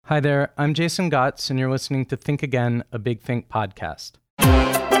Hi there, I'm Jason Gotts, and you're listening to Think Again, a Big Think podcast.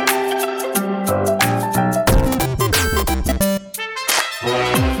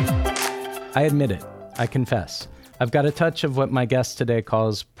 I admit it. I confess. I've got a touch of what my guest today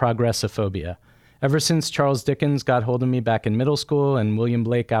calls progressophobia. Ever since Charles Dickens got hold of me back in middle school and William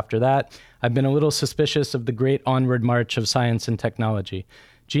Blake after that, I've been a little suspicious of the great onward march of science and technology.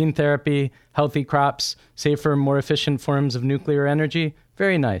 Gene therapy, healthy crops, safer, more efficient forms of nuclear energy.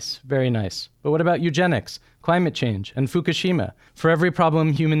 Very nice, very nice. But what about eugenics, climate change, and Fukushima? For every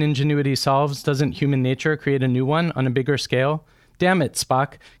problem human ingenuity solves, doesn't human nature create a new one on a bigger scale? Damn it,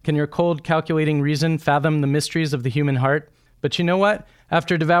 Spock. Can your cold, calculating reason fathom the mysteries of the human heart? But you know what?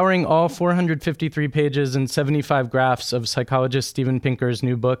 After devouring all 453 pages and 75 graphs of psychologist Steven Pinker's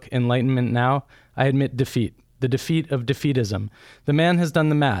new book, Enlightenment Now, I admit defeat. The defeat of defeatism. The man has done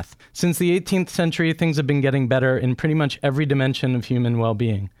the math. Since the 18th century, things have been getting better in pretty much every dimension of human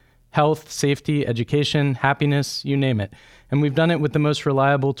well-being. Health, safety, education, happiness, you name it. And we've done it with the most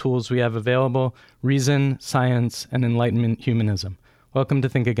reliable tools we have available: reason, science, and Enlightenment humanism. Welcome to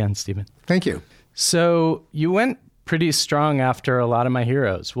Think Again, Steven. Thank you. So you went pretty strong after a lot of my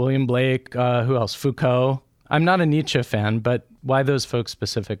heroes. William Blake, who else? Foucault. I'm not a Nietzsche fan, but why those folks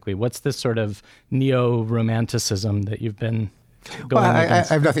specifically? What's this sort of neo-romanticism that you've been going against?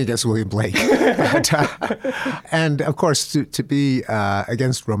 I have nothing against William Blake. And of course, to be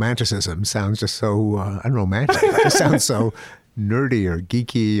against romanticism sounds just so unromantic. It just sounds so nerdy or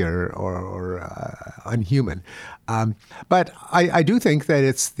geeky or unhuman. But I do think that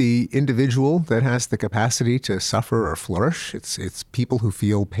it's the individual that has the capacity to suffer or flourish. It's people who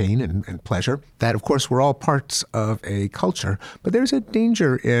feel pain and pleasure. That, of course, we're all parts of a culture. But there's a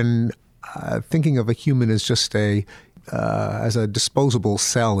danger in thinking of a human as just as a disposable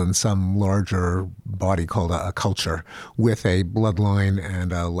cell in some larger body called a culture, with a bloodline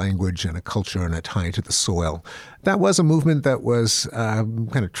and a language and a culture and a tie to the soil. That was a movement that was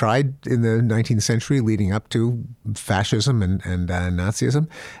kind of tried in the 19th century leading up to fascism and Nazism.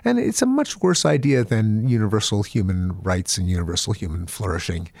 And it's a much worse idea than universal human rights and universal human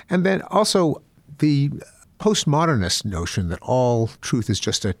flourishing. And then also the postmodernist notion that all truth is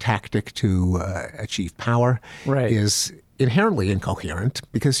just a tactic to achieve power is inherently incoherent,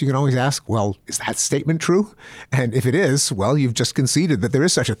 because you can always ask, well, is that statement true? And if it is, well, you've just conceded that there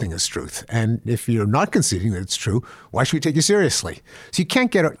is such a thing as truth. And if you're not conceding that it's true, why should we take you seriously? So you can't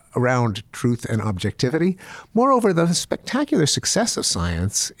get around truth and objectivity. Moreover, the spectacular success of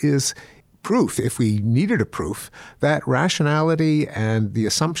science is proof, if we needed a proof, that rationality and the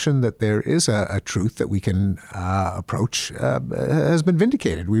assumption that there is a truth that we can approach has been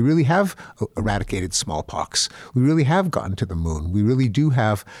vindicated. We really have eradicated smallpox. We really have gotten to the moon. We really do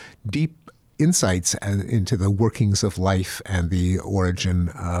have deep insights into the workings of life and the origin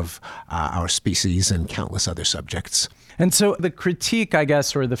of our species and countless other subjects. And so the critique, I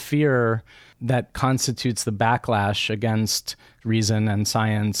guess, or the fear that constitutes the backlash against reason and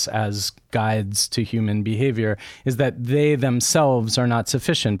science as guides to human behavior is that they themselves are not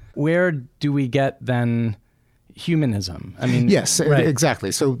sufficient. Where do we get then humanism? I mean, yes, right.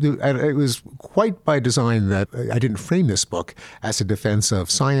 Exactly. So it was quite by design that I didn't frame this book as a defense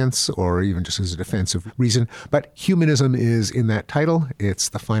of science or even just as a defense of reason. But humanism is in that title. It's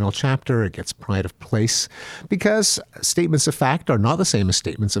the final chapter. It gets pride of place because statements of fact are not the same as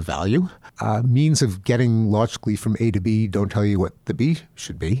statements of value. Means of getting logically from A to B don't tell you what the B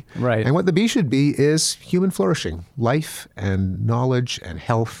should be. Right. And what the B should be is human flourishing, life and knowledge and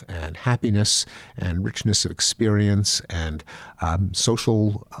health and happiness and richness of experience and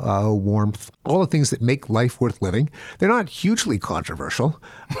social warmth, all the things that make life worth living. They're not hugely controversial,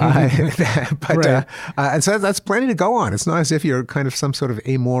 but and so that's plenty to go on. It's not as if you're kind of some sort of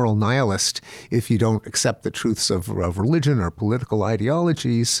amoral nihilist if you don't accept the truths of religion or political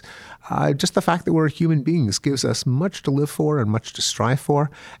ideologies. Just the fact that we're human beings gives us much to live for and much to strive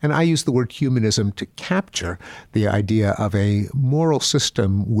for. And I use the word humanism to capture the idea of a moral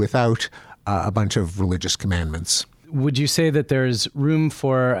system without a bunch of religious commandments. Would you say that there's room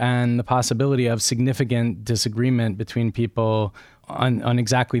for and the possibility of significant disagreement between people on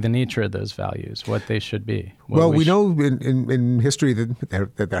exactly the nature of those values, what they should be? Well, we know in history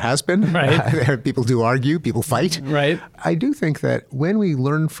that there has been. Right. People do argue, people fight. Right. I do think that when we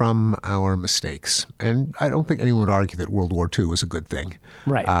learn from our mistakes, and I don't think anyone would argue that World War II was a good thing.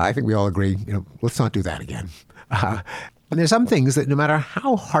 Right. I think we all agree, let's not do that again. And there's some things that no matter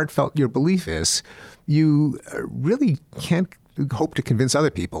how heartfelt your belief is, you really can't hope to convince other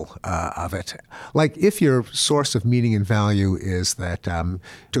people of it. Like if your source of meaning and value is that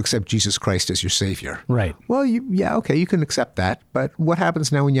to accept Jesus Christ as your Savior. Right. Well, okay, you can accept that. But what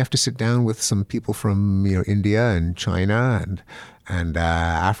happens now when you have to sit down with some people from India and China and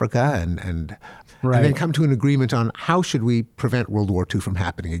Africa and then come to an agreement on how should we prevent World War II from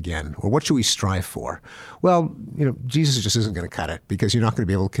happening again, or what should we strive for? Well, Jesus just isn't going to cut it, because you're not going to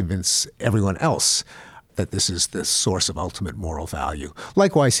be able to convince everyone else that this is the source of ultimate moral value.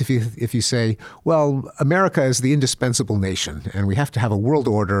 Likewise, if you say, well, America is the indispensable nation, and we have to have a world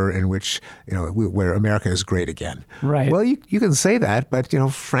order in which where America is great again. Right. Well, you can say that, but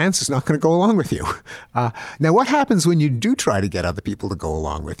France is not going to go along with you. Now, what happens when you do try to get other people to go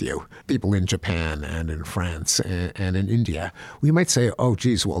along with you? People in Japan and in France and in India. We might say, oh,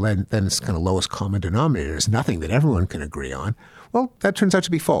 geez, well, then it's kind of lowest common denominator. There's nothing that everyone can agree on. Well, that turns out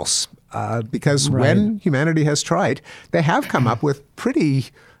to be false, because when humanity has tried, they have come up with pretty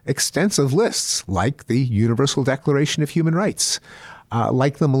extensive lists, like the Universal Declaration of Human Rights,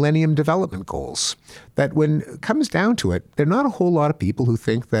 like the Millennium Development Goals, that when it comes down to it, there are not a whole lot of people who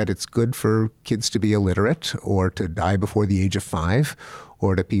think that it's good for kids to be illiterate or to die before the age of 5,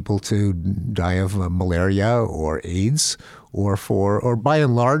 or to people to die of malaria or AIDS, or by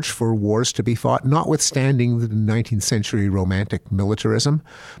and large for wars to be fought, notwithstanding the 19th century romantic militarism.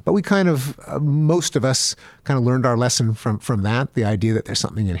 But we most of us kind of learned our lesson from that, the idea that there's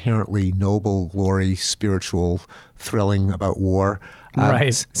something inherently noble, glory, spiritual, thrilling about war.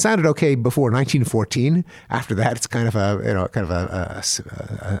 Right. Sounded okay before 1914. After that, it's kind of a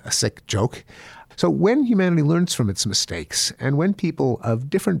sick joke. So when humanity learns from its mistakes, and when people of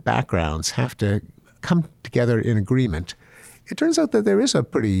different backgrounds have to come together in agreement, it turns out that there is a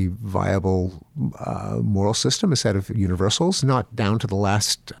pretty viable moral system, a set of universals, not down to the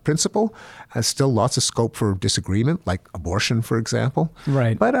last principle. Still lots of scope for disagreement, like abortion, for example.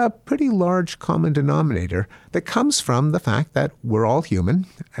 Right. But a pretty large common denominator that comes from the fact that we're all human,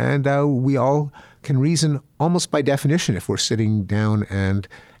 and we all can reason almost by definition if we're sitting down and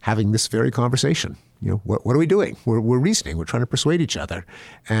having this very conversation. What are we doing? We're reasoning. We're trying to persuade each other.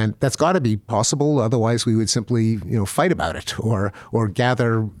 And that's got to be possible. Otherwise, we would simply, fight about it or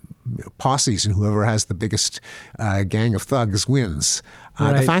gather posses, and whoever has the biggest gang of thugs wins.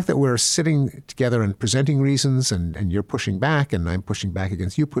 The fact that we're sitting together and presenting reasons, and you're pushing back and I'm pushing back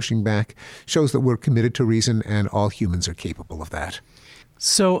against you pushing back, shows that we're committed to reason, and all humans are capable of that.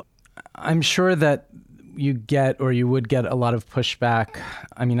 So I'm sure that you would get a lot of pushback.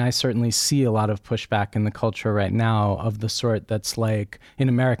 I mean, I certainly see a lot of pushback in the culture right now of the sort that's like, in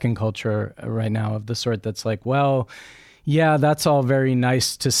American culture right now, of the sort that's like, well, yeah, that's all very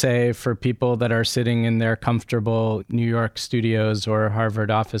nice to say for people that are sitting in their comfortable New York studios or Harvard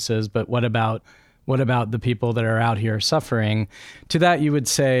offices, but what about the people that are out here suffering? To that you would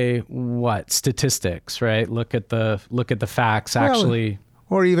say, what? Statistics, right? Look at the facts, actually.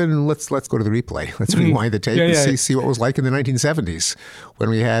 Or even let's go to the replay. Let's rewind the tape and see what it was like in the 1970s when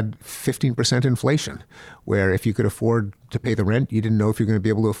we had 15% inflation, where if you could afford to pay the rent, you didn't know if you're going to be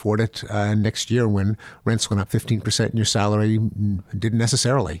able to afford it next year when rents went up 15% and your salary didn't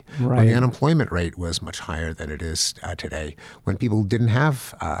necessarily. Right. When the unemployment rate was much higher than it is today, when people didn't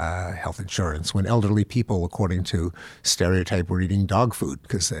have health insurance, when elderly people, according to stereotype, were eating dog food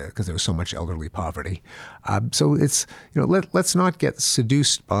because there was so much elderly poverty. So it's, let's not get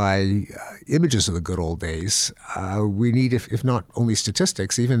seduced by images of the good old days. We need, if not only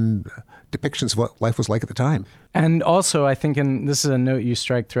statistics, even depictions of what life was like at the time. And also, I think, and this is a note you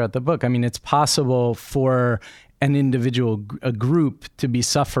strike throughout the book, I mean, it's possible for an individual, a group, to be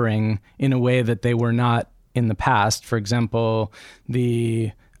suffering in a way that they were not in the past. For example,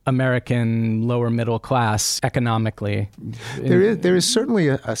 the American lower middle class economically. There is certainly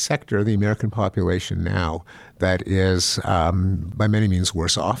a sector of the American population now that is by many means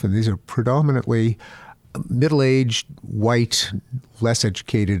worse off, and these are predominantly middle-aged, white, less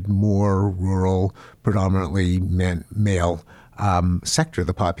educated, more rural, predominantly male sector of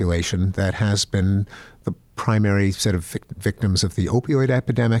the population that has been the primary set of victims of the opioid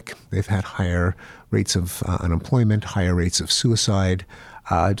epidemic. They've had higher rates of unemployment, higher rates of suicide,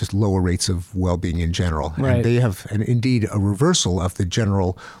 just lower rates of well-being in general. Right. And they have, indeed, a reversal of the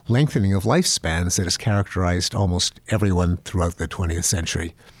general lengthening of lifespans that has characterized almost everyone throughout the 20th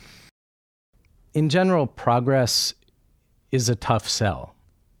century. In general, progress is a tough sell.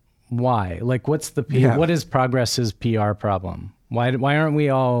 Why? Like, what is progress's PR problem? Why aren't we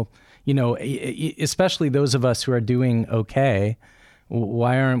all, especially those of us who are doing okay,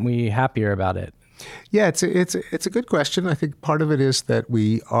 why aren't we happier about it? Yeah, it's a good question. I think part of it is that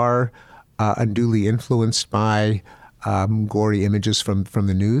we are unduly influenced by gory images from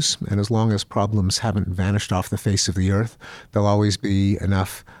the news. And as long as problems haven't vanished off the face of the earth, there'll always be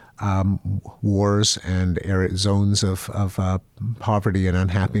enough wars and zones of poverty and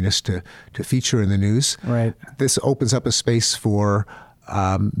unhappiness to feature in the news. Right. This opens up a space for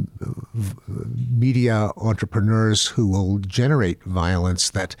media entrepreneurs who will generate violence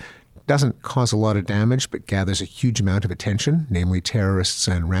that doesn't cause a lot of damage but gathers a huge amount of attention, namely terrorists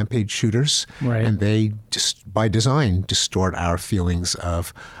and rampage shooters. Right. And they just by design distort our feelings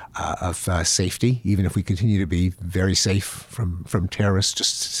of safety, even if we continue to be very safe from terrorists.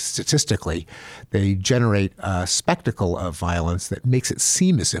 Just statistically, they generate a spectacle of violence that makes it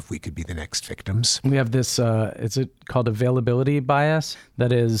seem as if we could be the next victims. We have this, is it called availability bias?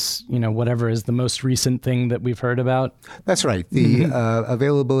 That is, whatever is the most recent thing that we've heard about. That's right. The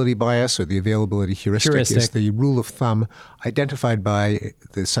availability bias or the availability heuristic is the rule of thumb identified by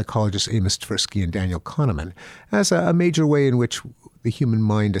the psychologists Amos Tversky and Daniel Kahneman as a major way in which the human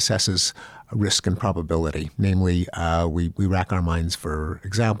mind assesses risk and probability. Namely, we rack our minds for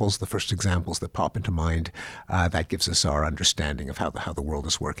examples, the first examples that pop into mind. That gives us our understanding of how the world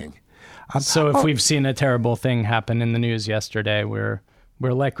is working. So if we've seen a terrible thing happen in the news yesterday, we're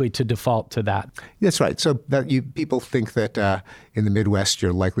likely to default to that. That's right. So that people think that in the Midwest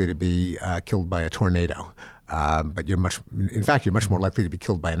you're likely to be killed by a tornado. But you're much more likely to be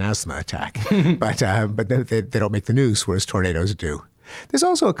killed by an asthma attack. but they don't make the news, whereas tornadoes do. There's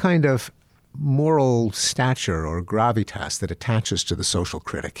also a kind of moral stature or gravitas that attaches to the social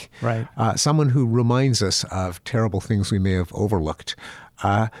critic. Right. Someone who reminds us of terrible things we may have overlooked.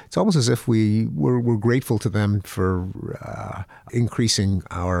 It's almost as if we're grateful to them for increasing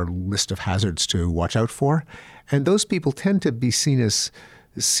our list of hazards to watch out for. And those people tend to be seen as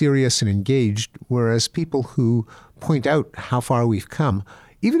serious and engaged, whereas people who point out how far we've come,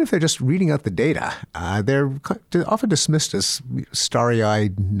 even if they're just reading out the data, they're often dismissed as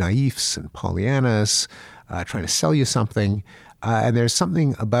starry-eyed naifs and Pollyannas trying to sell you something. And there's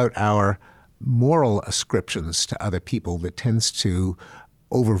something about our moral ascriptions to other people that tends to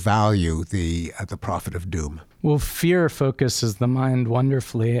overvalue the prophet of doom. Well, fear focuses the mind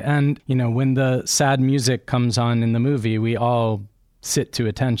wonderfully. And, when the sad music comes on in the movie, we all sit to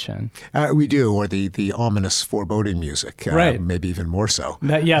attention. We do, or the ominous foreboding music, right? Maybe even more so.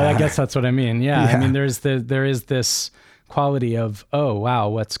 I guess that's what I mean. Yeah. I mean, there is this quality of, oh, wow,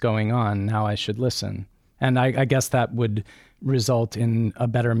 what's going on? Now I should listen. And I guess that would result in a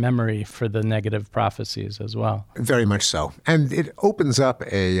better memory for the negative prophecies as well. Very much so. And it opens up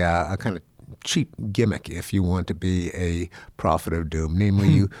a kind of cheap gimmick if you want to be a prophet of doom. Namely,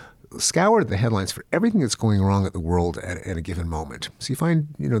 you scour the headlines for everything that's going wrong at the world at a given moment. So you find,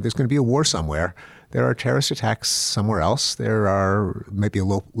 there's going to be a war somewhere. There are terrorist attacks somewhere else. There are maybe a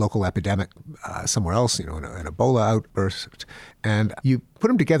local epidemic somewhere else, an Ebola outburst. And you put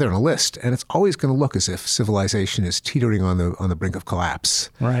them together in a list, and it's always going to look as if civilization is teetering on the brink of collapse.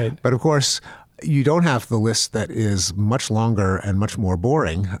 Right. But of course, you don't have the list that is much longer and much more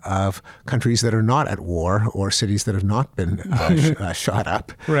boring of countries that are not at war or cities that have not been shot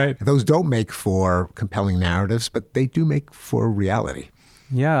up. Right. Those don't make for compelling narratives, but they do make for reality.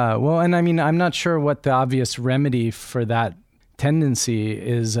 Yeah. Well, and I mean, I'm not sure what the obvious remedy for that tendency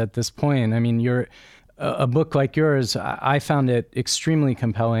is at this point. I mean, a book like yours, I found it extremely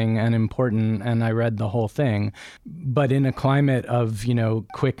compelling and important, and I read the whole thing. But in a climate of,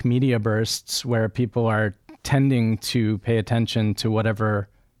 quick media bursts where people are tending to pay attention to whatever,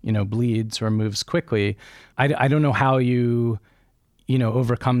 bleeds or moves quickly, I don't know how you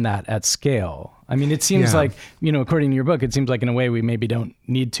overcome that at scale. I mean, it seems like, according to your book, it seems like in a way we maybe don't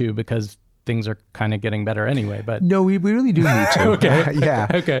need to because things are kind of getting better anyway. But no, we really do need to. Okay.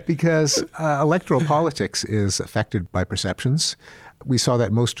 Okay. Because electoral politics is affected by perceptions. We saw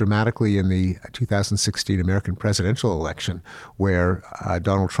that most dramatically in the 2016 American presidential election, where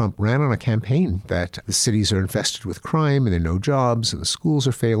Donald Trump ran on a campaign that the cities are infested with crime and there are no jobs and the schools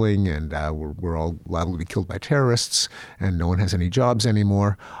are failing and we're all liable to be killed by terrorists and no one has any jobs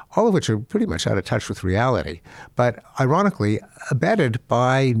anymore, all of which are pretty much out of touch with reality. But ironically, abetted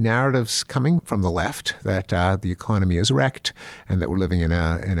by narratives coming from the left that the economy is wrecked and that we're living in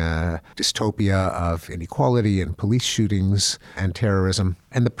a dystopia of inequality and police shootings and terrorism.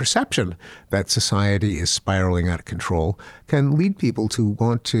 And the perception that society is spiraling out of control can lead people to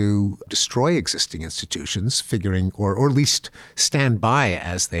want to destroy existing institutions, figuring, or at least stand by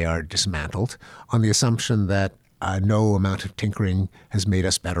as they are dismantled, on the assumption that no amount of tinkering has made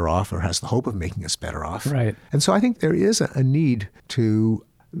us better off or has the hope of making us better off. Right. And so I think there is a need to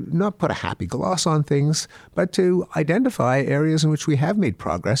not put a happy gloss on things, but to identify areas in which we have made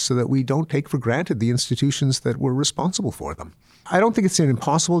progress so that we don't take for granted the institutions that were responsible for them. I don't think it's an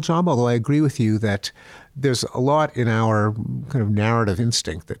impossible job, although I agree with you that there's a lot in our kind of narrative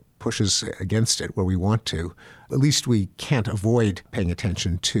instinct that pushes against it where we want to. At least we can't avoid paying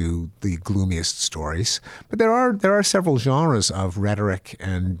attention to the gloomiest stories. But there are several genres of rhetoric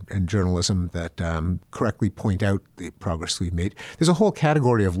and journalism that correctly point out the progress we've made. There's a whole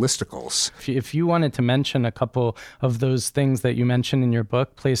category of listicles. If you wanted to mention a couple of those things that you mentioned in your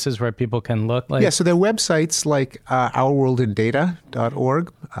book, places where people can look. So there are websites like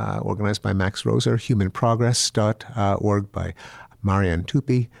ourworldindata.org, organized by Max Roser, humanprogress.org by Marianne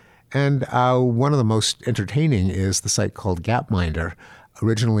Tupy. And one of the most entertaining is the site called Gapminder,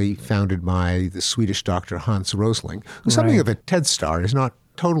 originally founded by the Swedish doctor Hans Rosling, who's something of a TED star. Is not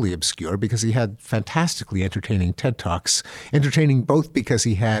totally obscure because he had fantastically entertaining TED Talks, entertaining both because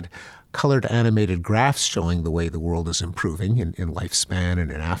he had colored animated graphs showing the way the world is improving in lifespan and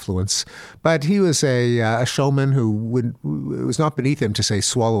in affluence. But he was a showman who it was not beneath him to say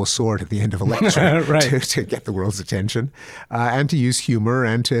swallow a sword at the end of a lecture to get the world's attention, and to use humor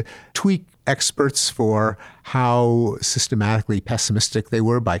and to tweak experts for how systematically pessimistic they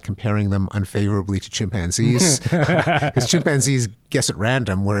were by comparing them unfavorably to chimpanzees. Because chimpanzees guess at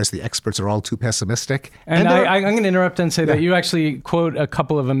random, whereas the experts are all too pessimistic. And I'm going to interrupt and say that you actually quote a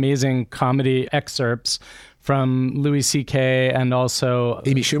couple of amazing comedy excerpts from Louis C.K. and also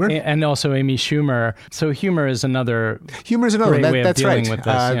Amy Schumer. So humor is another great way of dealing with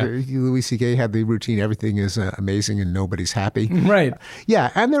this. Louis C.K. had the routine, everything is amazing and nobody's happy. Right. Yeah,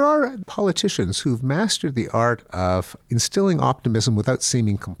 and there are politicians who've mastered the art of instilling optimism without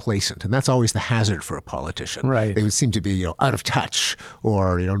seeming complacent, and that's always the hazard for a politician. Right. They would seem to be, out of touch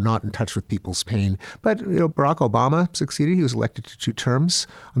or, not in touch with people's pain. But, Barack Obama succeeded. He was elected to 2 terms.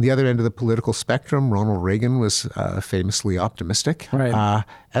 On the other end of the political spectrum, Ronald Reagan was famously optimistic. Right.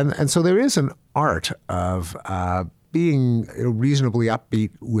 And so there is an art of being reasonably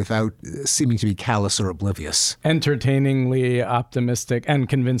upbeat without seeming to be callous or oblivious. Entertainingly optimistic and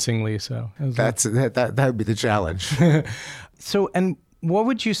convincingly so. That would be the challenge. So, and what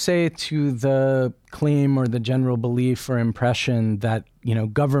would you say to the claim or the general belief or impression that,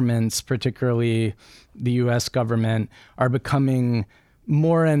 governments, particularly the U.S. government, are becoming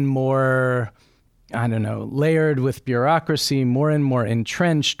more and more, layered with bureaucracy, more and more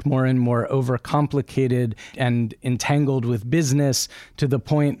entrenched, more and more overcomplicated and entangled with business to the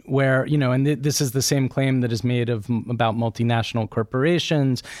point where, and this is the same claim that is made about multinational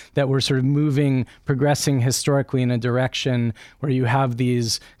corporations, that we're sort of progressing historically in a direction where you have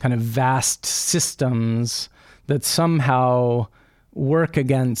these kind of vast systems that somehow work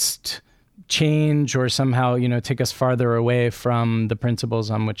against change or somehow, take us farther away from the principles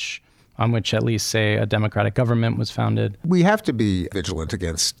on which at least, say, a democratic government was founded. We have to be vigilant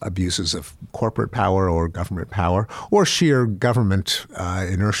against abuses of corporate power or government power or sheer government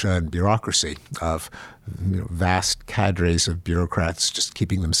inertia and bureaucracy of vast cadres of bureaucrats just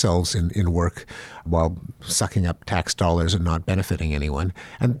keeping themselves in work while sucking up tax dollars and not benefiting anyone.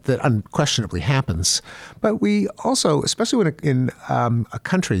 And that unquestionably happens. But we also, especially when in a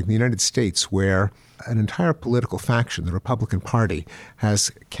country, the United States, where an entire political faction, the Republican Party,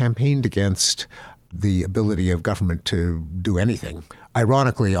 has campaigned against the ability of government to do anything.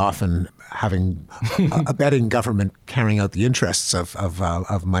 Ironically, often abetting government carrying out the interests of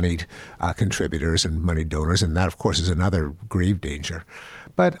moneyed contributors and moneyed donors, and that, of course, is another grave danger.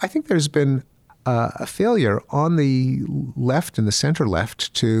 But I think there's been a failure on the left and the center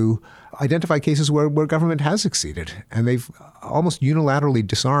left to identify cases where government has succeeded, and they've almost unilaterally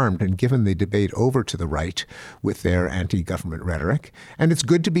disarmed and given the debate over to the right with their anti-government rhetoric. And it's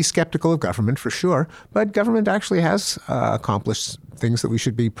good to be skeptical of government, for sure, but government actually has accomplished things that we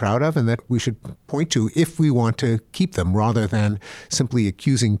should be proud of and that we should point to if we want to keep them, rather than simply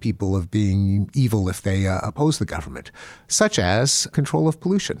accusing people of being evil if they oppose the government, such as control of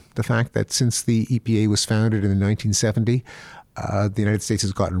pollution. The fact that since the EPA was founded in 1970, the United States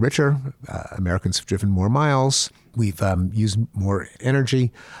has gotten richer. Americans have driven more miles. We've used more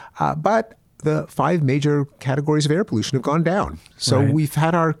energy. But the 5 major categories of air pollution have gone down. So we've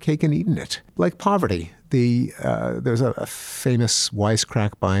had our cake and eaten it. Like poverty. There's a famous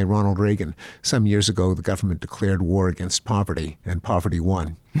wisecrack by Ronald Reagan. Some years ago, the government declared war against poverty, and poverty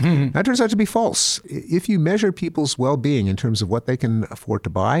won. That turns out to be false. If you measure people's well-being in terms of what they can afford to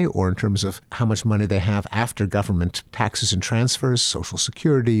buy or in terms of how much money they have after government taxes and transfers, Social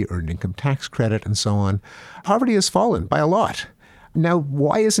Security, earned income tax credit, and so on, poverty has fallen by a lot. Now,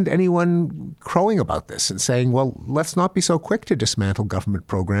 why isn't anyone crowing about this and saying, well, let's not be so quick to dismantle government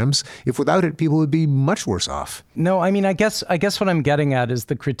programs. If without it, people would be much worse off? No, I mean, I guess what I'm getting at is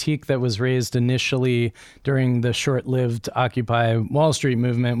the critique that was raised initially during the short-lived Occupy Wall Street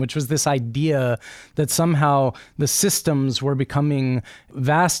movement, which was this idea that somehow the systems were becoming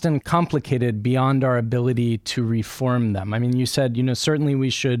vast and complicated beyond our ability to reform them. I mean, you said, certainly we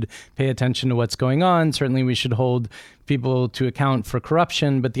should pay attention to what's going on. Certainly we should hold people to account for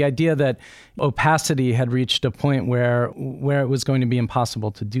corruption, but the idea that opacity had reached a point where it was going to be impossible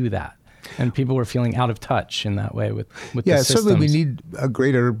to do that, and people were feeling out of touch in that way with the systems. Certainly we need a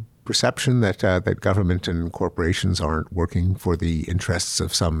greater perception that government and corporations aren't working for the interests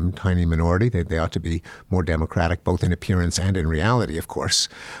of some tiny minority. They ought to be more democratic, both in appearance and in reality, of course.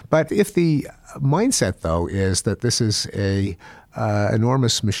 But if the mindset, though, is that this is a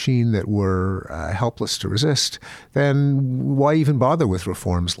enormous machine that we're helpless to resist, then why even bother with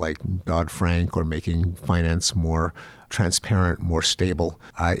reforms like Dodd-Frank or making finance more transparent, more stable?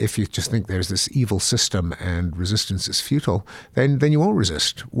 If you just think there's this evil system and resistance is futile, then you won't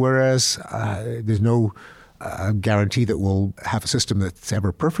resist. Whereas there's no guarantee that we'll have a system that's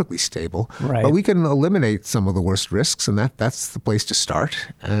ever perfectly stable. Right. But we can eliminate some of the worst risks, and that's the place to start.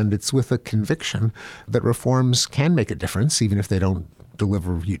 And it's with a conviction that reforms can make a difference, even if they don't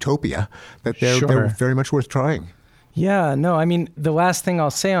deliver utopia, that they're very much worth trying. Yeah, no, I mean, the last thing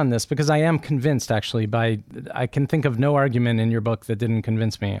I'll say on this, because I am convinced actually I can think of no argument in your book that didn't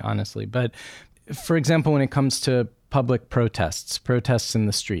convince me, honestly. But for example, when it comes to public protests in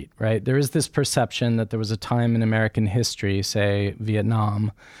the street, right? There is this perception that there was a time in American history, say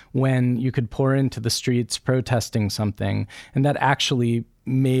Vietnam, when you could pour into the streets protesting something, and that actually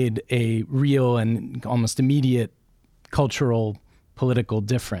made a real and almost immediate cultural political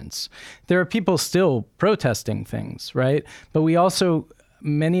difference. There are people still protesting things, right? But we also,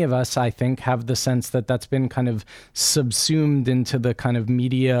 many of us, I think, have the sense that that's been kind of subsumed into the kind of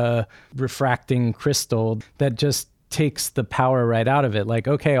media refracting crystal that just takes the power right out of it. Like,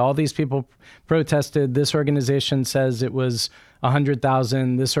 okay, all these people protested. This organization says it was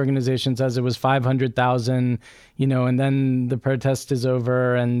 100,000. This organization says it was 500,000. And then the protest is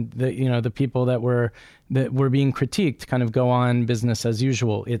over, and the people that were being critiqued kind of go on business as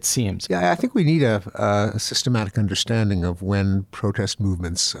usual, it seems. Yeah, I think we need a systematic understanding of when protest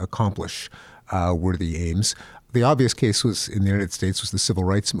movements accomplish worthy aims. The obvious case was in the United States was the Civil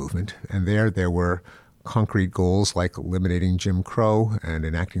Rights Movement, and there were concrete goals like eliminating Jim Crow and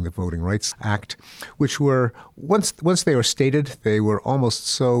enacting the Voting Rights Act, which were, once they were stated, they were almost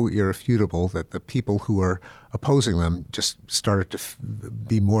so irrefutable that the people who were opposing them just started to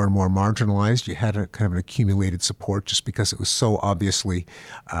be more and more marginalized. You had a kind of an accumulated support just because it was so obviously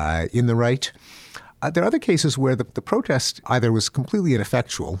in the right. There are other cases where the protest either was completely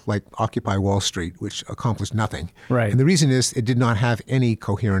ineffectual, like Occupy Wall Street, which accomplished nothing. Right. And the reason is it did not have any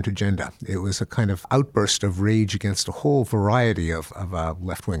coherent agenda. It was a kind of outburst of rage against a whole variety of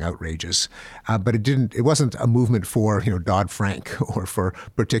left-wing outrages. But it wasn't a movement for Dodd-Frank or for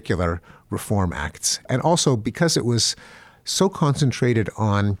particular reform acts. And also because it was so concentrated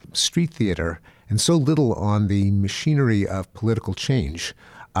on street theater and so little on the machinery of political change,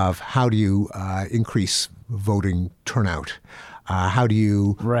 of how do you increase voting turnout? How do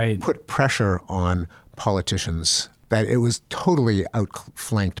you put pressure on politicians? That it was totally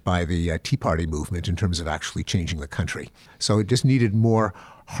outflanked by the Tea Party movement in terms of actually changing the country. So it just needed more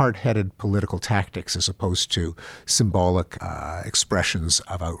hard-headed political tactics as opposed to symbolic expressions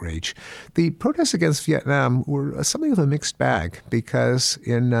of outrage. The protests against Vietnam were something of a mixed bag because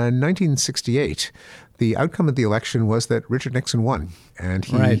in 1968, the outcome of the election was that Richard Nixon won. And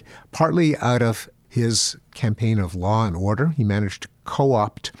he, partly out of his campaign of law and order, he managed to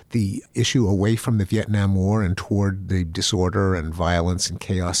co-opt the issue away from the Vietnam War and toward the disorder and violence and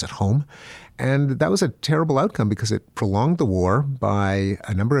chaos at home. And that was a terrible outcome because it prolonged the war by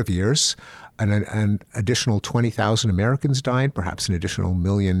a number of years. An additional 20,000 Americans died, perhaps an additional 1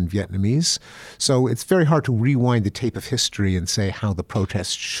 million Vietnamese. So it's very hard to rewind the tape of history and say how the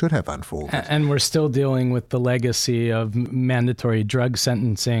protests should have unfolded. And we're still dealing with the legacy of mandatory drug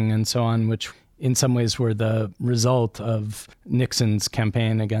sentencing and so on, which in some ways were the result of Nixon's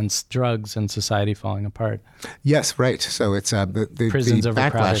campaign against drugs and society falling apart. Yes, right. So it's the prisons the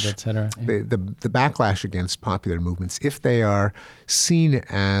overcrowded, backlash, et cetera. Yeah. The backlash against popular movements, if they are seen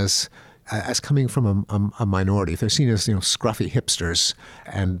as coming from a minority, if they're seen as scruffy hipsters,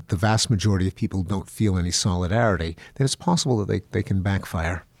 and the vast majority of people don't feel any solidarity, then it's possible that they can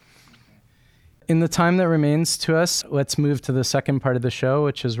backfire. In the time that remains to us, let's move to the second part of the show,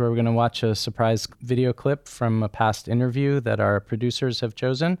 which is where we're going to watch a surprise video clip from a past interview that our producers have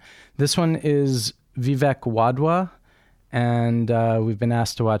chosen. This one is Vivek Wadhwa, and we've been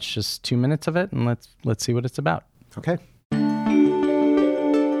asked to watch just 2 minutes of it, and let's see what it's about. Okay.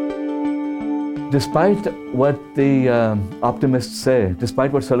 Despite what the optimists say,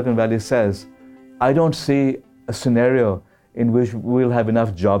 despite what Silicon Valley says, I don't see a scenario in which we'll have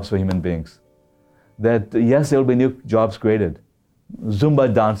enough jobs for human beings. That yes, there will be new jobs created,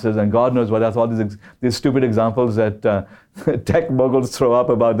 Zumba dancers and God knows what else, all these stupid examples that tech moguls throw up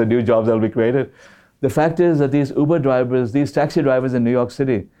about the new jobs that will be created. The fact is that these Uber drivers, these taxi drivers in New York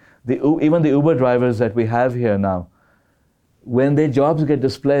City, even the Uber drivers that we have here now, when their jobs get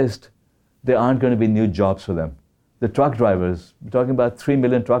displaced, there aren't going to be new jobs for them. The truck drivers, we're talking about 3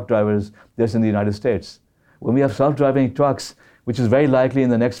 million truck drivers just in the United States. When we have self-driving trucks, which is very likely in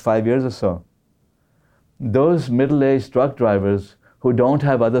the next 5 years or so, those middle-aged truck drivers who don't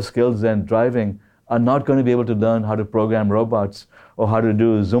have other skills than driving are not going to be able to learn how to program robots or how to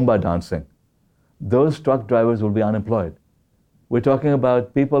do Zumba dancing. Those truck drivers will be unemployed. We're talking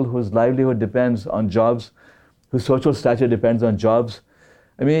about people whose livelihood depends on jobs, whose social stature depends on jobs.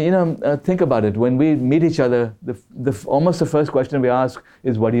 I mean, think about it. When we meet each other, almost the first question we ask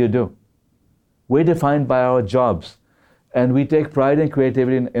is, what do you do? We're defined by our jobs, and we take pride and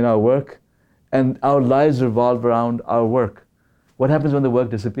creativity in our work, and our lives revolve around our work. What happens when the work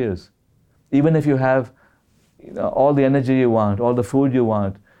disappears? Even if you have all the energy you want, all the food you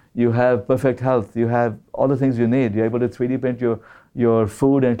want, you have perfect health, you have all the things you need, you're able to 3D print your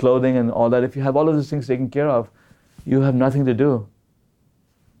food and clothing and all that. If you have all of those things taken care of, you have nothing to do.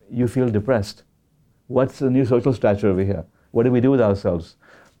 You feel depressed. What's the new social stature over here? What do we do with ourselves?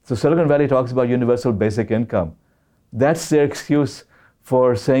 So Silicon Valley talks about universal basic income. That's their excuse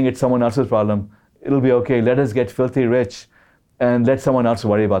for saying it's someone else's problem. It'll be okay, let us get filthy rich and let someone else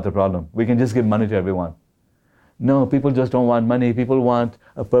worry about the problem. We can just give money to everyone. No, people just don't want money. People want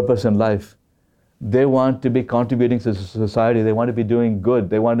a purpose in life. They want to be contributing to society. They want to be doing good.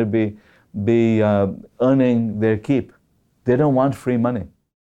 They want to be earning their keep. They don't want free money.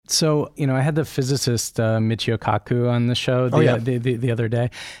 So, I had the physicist Michio Kaku on the show the other day,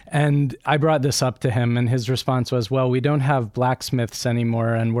 and I brought this up to him, and his response was, well, we don't have blacksmiths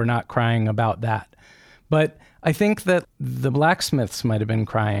anymore, and we're not crying about that. But I think that the blacksmiths might have been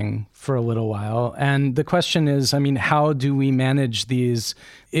crying for a little while. And the question is, how do we manage these,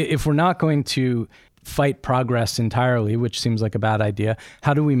 if we're not going to fight progress entirely, which seems like a bad idea,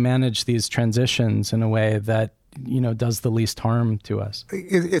 how do we manage these transitions in a way that does the least harm to us?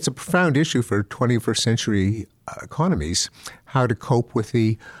 It's a profound issue for 21st century economies, how to cope with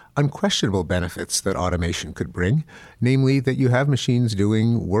the unquestionable benefits that automation could bring, namely that you have machines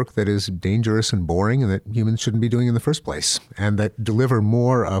doing work that is dangerous and boring and that humans shouldn't be doing in the first place, and that deliver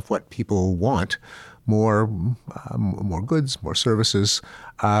more of what people want, more goods, more services,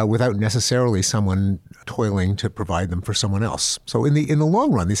 without necessarily someone toiling to provide them for someone else. So in the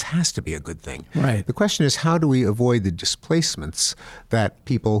long run, this has to be a good thing. Right. The question is, how do we avoid the displacements that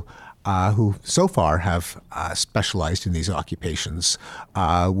people who so far have specialized in these occupations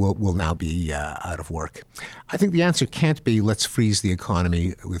will now be out of work? I think the answer can't be let's freeze the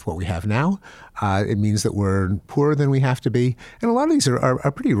economy with what we have now. It means that we're poorer than we have to be. And a lot of these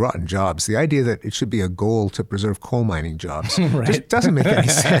are pretty rotten jobs. The idea that it should be a goal to preserve coal mining jobs just doesn't make any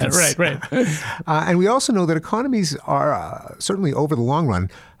sense. Right. And we also know that economies are, certainly over the long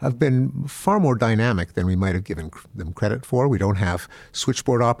run, have been far more dynamic than we might have given them credit for. We don't have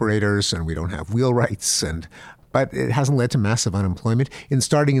switchboard operators and we don't have wheelwrights, but it hasn't led to massive unemployment.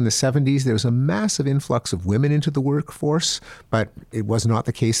 Starting in the 70s, there was a massive influx of women into the workforce, but it was not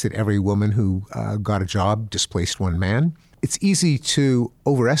the case that every woman who got a job displaced one man. It's easy to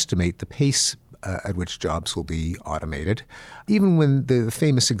overestimate the pace at which jobs will be automated. Even when the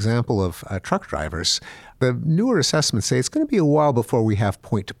famous example of truck drivers, the newer assessments say it's going to be a while before we have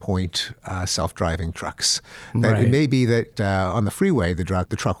point-to-point self-driving trucks. That Right. It may be that on the freeway, the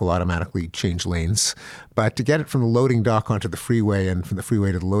truck will automatically change lanes. But to get it from the loading dock onto the freeway and from the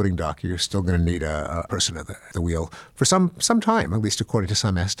freeway to the loading dock, you're still going to need a person at the wheel for some time, at least according to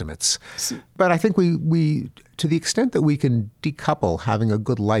some estimates. But I think we to the extent that we can decouple having a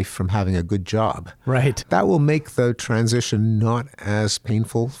good life from having a good job, Right. that will make the transition not as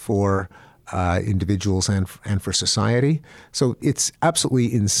painful for individuals and for society. So it's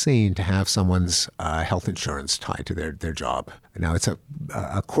absolutely insane to have someone's health insurance tied to their job. Now, it's a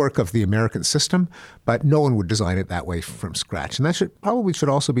a quirk of the American system, but no one would design it that way from scratch. And that should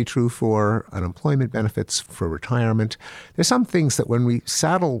also be true for unemployment benefits, for retirement. There's some things that when we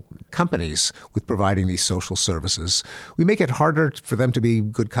saddle companies with providing these social services, we make it harder for them to be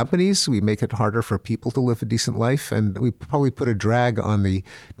good companies. We make it harder for people to live a decent life, and we probably put a drag on the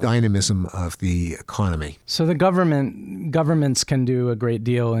dynamism of the economy. So the governments can do a great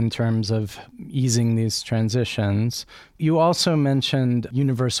deal in terms of easing these transitions. You also mentioned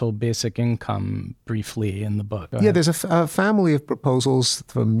universal basic income briefly in the book. Yeah, there's a family of proposals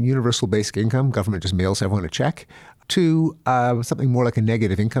from universal basic income. Government just mails everyone a check, to something more like a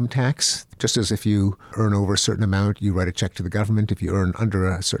negative income tax. Just as if you earn over a certain amount, you write a check to the government. If you earn under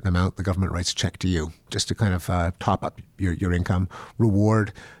a certain amount, the government writes a check to you, just to kind of top up your income,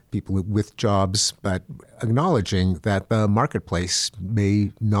 reward people with jobs, but acknowledging that the marketplace may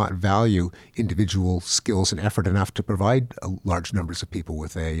not value individual skills and effort enough to provide large numbers of people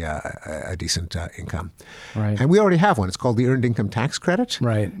with a decent income. Right. And we already have one. It's called the Earned Income Tax Credit.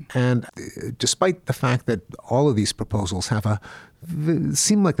 Right. And despite the fact that all of these proposals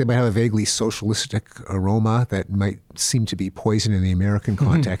seem like they might have a vaguely socialistic aroma that might seem to be poison in the American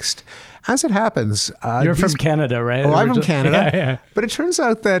context. As it happens... You're from Canada, right? Oh, I'm from Canada. Yeah. But it turns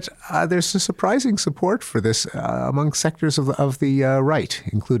out that there's a surprising support for this among sectors of the right,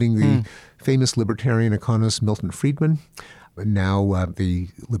 including the famous libertarian economist Milton Friedman, now the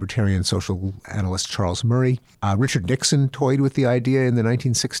libertarian social analyst Charles Murray. Richard Nixon toyed with the idea in the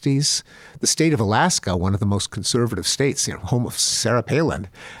 1960s. The state of Alaska, one of the most conservative states, home of Sarah Palin,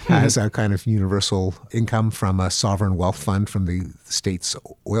 has a kind of universal income from a sovereign wealth fund from the state's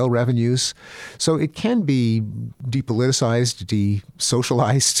oil revenues. So it can be depoliticized,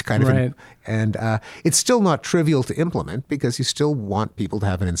 de-socialized, kind of. Right. And it's still not trivial to implement because you still want people to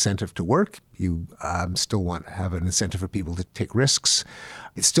have an incentive to work. You still want to have an incentive for people to take risks.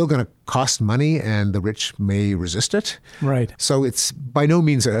 It's still going to cost money, and the rich may resist it. Right. So it's by no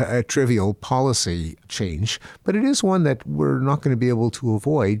means a trivial policy change, but it is one that we're not going to be able to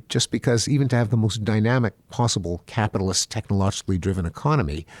avoid just because even to have the most dynamic possible capitalist, technologically driven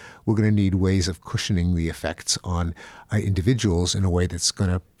economy, we're going to need ways of cushioning the effects on individuals in a way that's going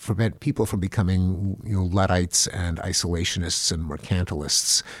to prevent people from becoming Luddites and isolationists and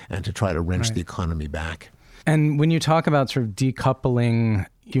mercantilists, and to try to wrench the economy back. And when you talk about sort of decoupling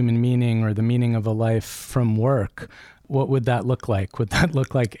human meaning or the meaning of a life from work, what would that look like? Would that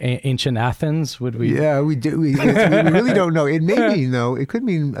look like ancient Athens? Would we? Yeah, we do. We really don't know. It may mean, though, it could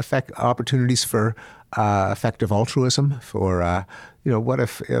mean opportunities for effective altruism. For what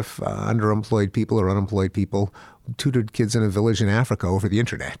if underemployed people or unemployed people tutored kids in a village in Africa over the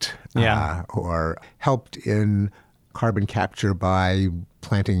internet, or helped in carbon capture by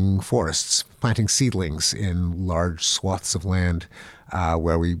planting forests, planting seedlings in large swaths of land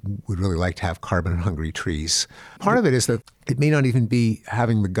where we would really like to have carbon-hungry trees. Part of it is that it may not even be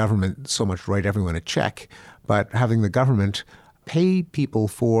having the government so much write everyone a check, but having the government pay people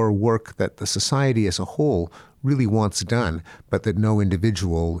for work that the society as a whole really wants done, but that no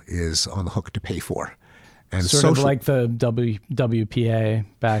individual is on the hook to pay for. And sort of like the WPA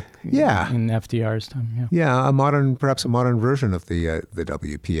back in FDR's time. Yeah, perhaps a modern version of the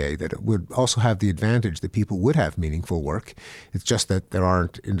WPA that would also have the advantage that people would have meaningful work. It's just that there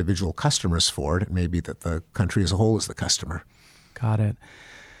aren't individual customers for it. It may be that the country as a whole is the customer. Got it.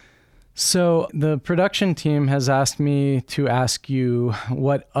 So the production team has asked me to ask you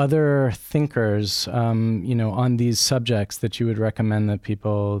what other thinkers, on these subjects that you would recommend that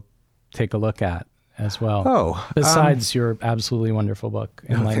people take a look at as well. Besides your absolutely wonderful book,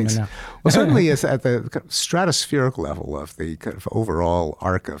 Enlightenment Now. Well, certainly is at the stratospheric level of the kind of overall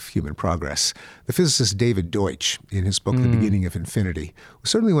arc of human progress. The physicist David Deutsch, in his book, The Beginning of Infinity,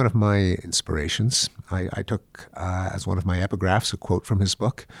 was certainly one of my inspirations. I took as one of my epigraphs a quote from his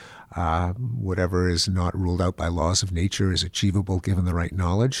book. Whatever is not ruled out by laws of nature is achievable given the right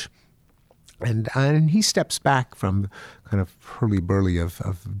knowledge. And he steps back from kind of hurly-burly of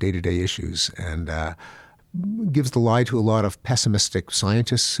day-to-day issues and gives the lie to a lot of pessimistic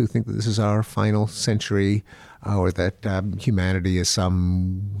scientists who think that this is our final century or that humanity is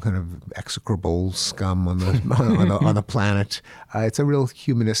some kind of execrable scum on the planet. It's a real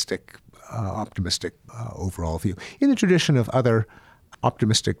humanistic, optimistic overall view. In the tradition of other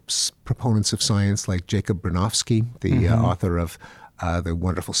optimistic proponents of science like Jacob Bronowski, the author of the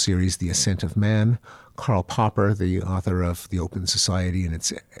wonderful series, The Ascent of Man, Karl Popper, the author of The Open Society and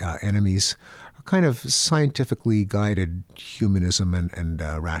Its Enemies, a kind of scientifically guided humanism and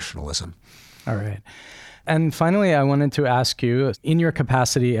rationalism. All right. And finally, I wanted to ask you, in your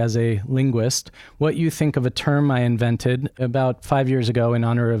capacity as a linguist, what you think of a term I invented about 5 years ago in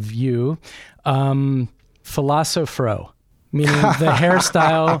honor of you, philosophro, meaning the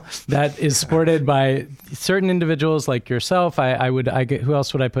hairstyle that is sported by certain individuals like yourself. Who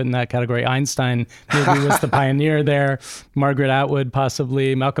else would I put in that category? Einstein maybe was the pioneer there. Margaret Atwood,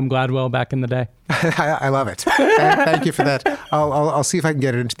 possibly. Malcolm Gladwell back in the day. I love it. Thank you for that. I'll see if I can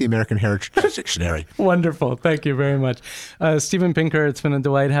get it into the American Heritage Dictionary. Wonderful. Thank you very much. Steven Pinker, it's been a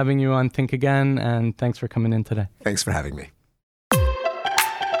delight having you on Think Again, and thanks for coming in today. Thanks for having me.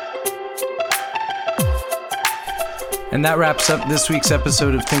 And that wraps up this week's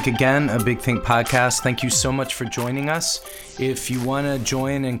episode of Think Again, a Big Think podcast. Thank you so much for joining us. If you want to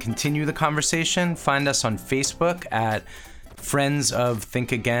join and continue the conversation, find us on Facebook at Friends of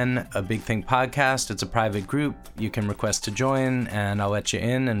Think Again, a Big Think podcast. It's a private group. You can request to join, and I'll let you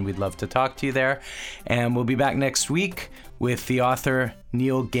in, and we'd love to talk to you there. And we'll be back next week with the author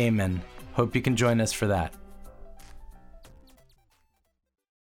Neil Gaiman. Hope you can join us for that.